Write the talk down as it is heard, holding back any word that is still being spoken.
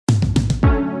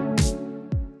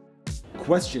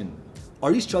Question: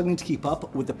 are you struggling to keep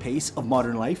up with the pace of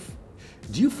modern life?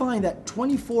 Do you find that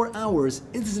 24 hours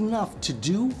is enough to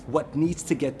do what needs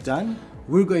to get done?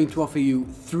 We're going to offer you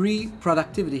 3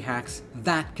 productivity hacks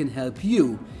that can help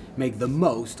you make the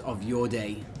most of your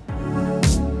day.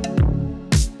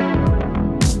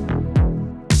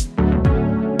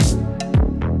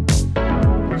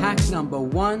 Hack number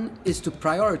 1 is to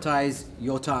prioritize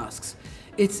your tasks.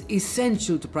 It's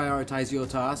essential to prioritize your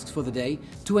tasks for the day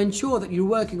to ensure that you're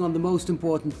working on the most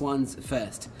important ones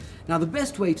first. Now, the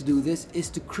best way to do this is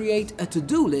to create a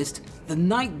to-do list the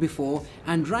night before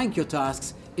and rank your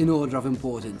tasks in order of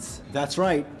importance. That's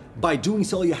right. By doing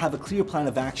so, you have a clear plan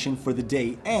of action for the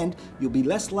day and you'll be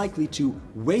less likely to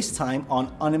waste time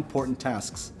on unimportant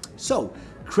tasks. So,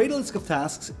 create a list of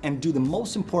tasks and do the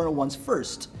most important ones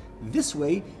first. This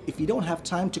way, if you don't have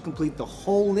time to complete the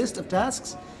whole list of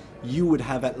tasks, you would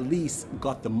have at least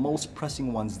got the most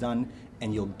pressing ones done,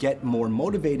 and you'll get more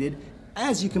motivated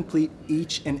as you complete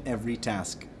each and every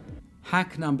task.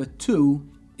 Hack number 2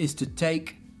 is to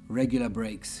take regular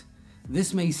breaks.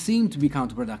 This may seem to be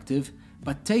counterproductive,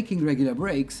 but taking regular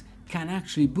breaks can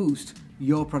actually boost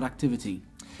your productivity.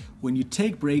 When you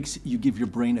take breaks, you give your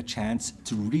brain a chance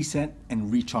to reset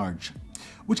and recharge,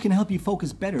 which can help you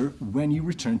focus better when you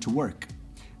return to work.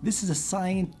 This is a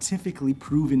scientifically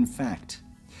proven fact.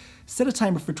 Set a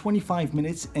timer for 25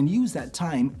 minutes and use that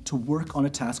time to work on a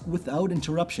task without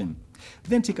interruption.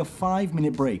 Then take a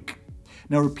 5-minute break.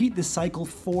 Now repeat this cycle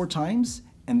 4 times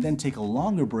and then take a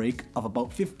longer break of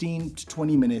about 15 to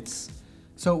 20 minutes.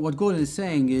 So what Gordon is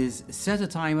saying is set a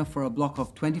timer for a block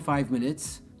of 25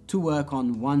 minutes to work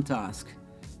on one task.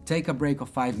 Take a break of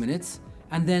 5 minutes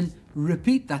and then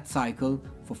repeat that cycle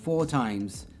for 4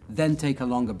 times. Then take a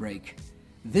longer break.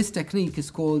 This technique is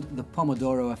called the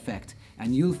Pomodoro Effect,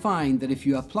 and you'll find that if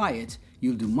you apply it,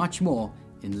 you'll do much more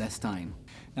in less time.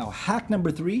 Now, hack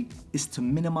number 3 is to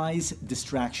minimize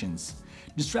distractions.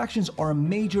 Distractions are a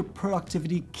major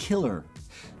productivity killer.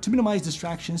 To minimize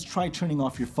distractions, try turning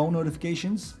off your phone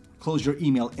notifications, close your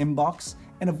email inbox,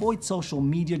 and avoid social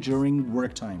media during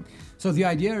work time. So the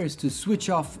idea is to switch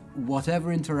off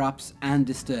whatever interrupts and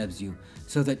disturbs you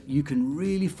so that you can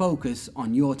really focus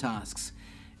on your tasks.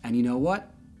 And you know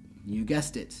what? You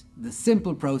guessed it. The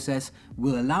simple process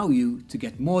will allow you to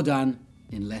get more done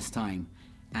in less time.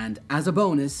 And as a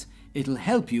bonus, it'll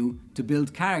help you to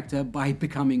build character by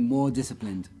becoming more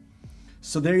disciplined.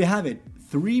 So there you have it.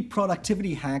 3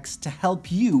 productivity hacks to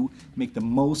help you make the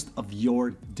most of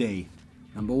your day.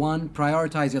 Number 1,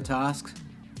 prioritize your tasks.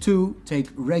 2, take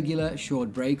regular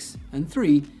short breaks. And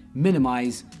 3,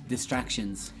 minimize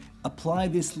distractions. Apply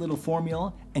this little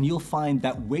formula and you'll find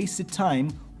that wasted time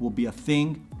will be a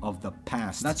thing of the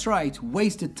past. That's right,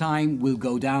 wasted time will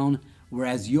go down,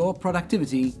 whereas your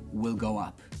productivity will go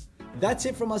up. That's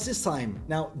it from us this time.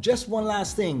 Now, just one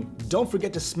last thing. Don't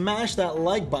forget to smash that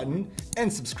like button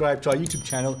and subscribe to our YouTube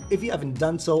channel if you haven't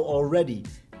done so already.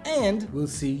 And we'll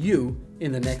see you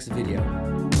in the next video.